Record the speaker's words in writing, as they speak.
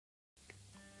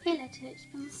Hey Leute, ich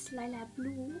bin's Laila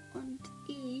Blue und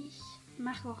ich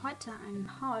mache heute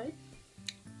einen Haul,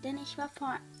 denn ich war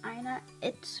vor einer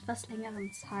etwas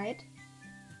längeren Zeit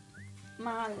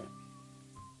mal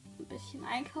ein bisschen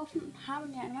einkaufen und habe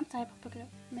mir eine ganze Puppe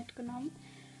mitgenommen,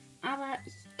 aber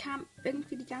ich kam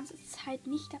irgendwie die ganze Zeit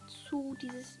nicht dazu,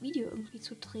 dieses Video irgendwie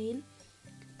zu drehen.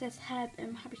 Deshalb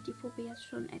habe ich die Puppe jetzt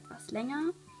schon etwas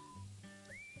länger,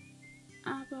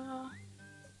 aber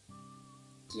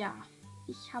ja,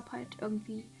 ich habe halt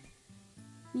irgendwie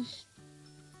nicht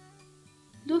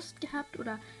Lust gehabt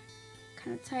oder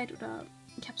keine Zeit oder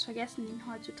ich habe es vergessen, ihn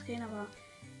heute zu drehen, aber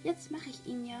jetzt mache ich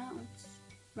ihn ja, und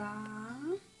zwar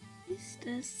ist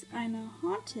es eine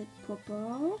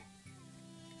Haunted-Puppe,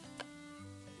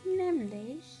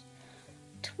 nämlich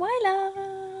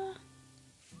Twyla.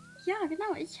 Ja,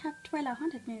 genau, ich habe Twyla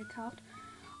Haunted mir gekauft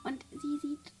und sie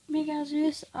sieht mega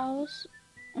süß aus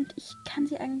und ich kann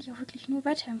sie eigentlich auch wirklich nur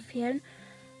weiterempfehlen.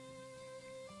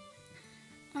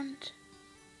 Und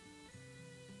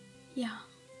ja,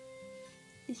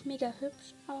 sie ist mega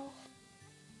hübsch auch.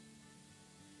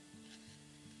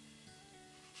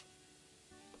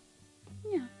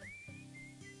 Ja.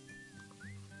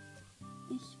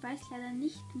 Ich weiß leider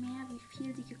nicht mehr, wie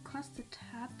viel sie gekostet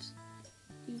hat.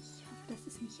 Ich hoffe, das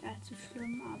ist nicht allzu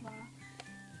schlimm, aber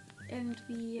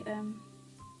irgendwie,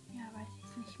 ja, weiß ich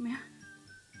es nicht mehr.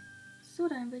 So,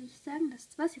 dann würde ich sagen,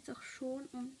 das war's jetzt auch schon.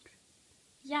 Und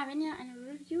ja, wenn ihr eine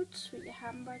Review zu ihr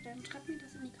haben wollt, dann schreibt mir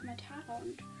das in die Kommentare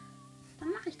und dann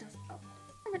mache ich das auch.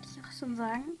 Dann würde ich auch schon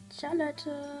sagen, ciao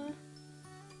Leute!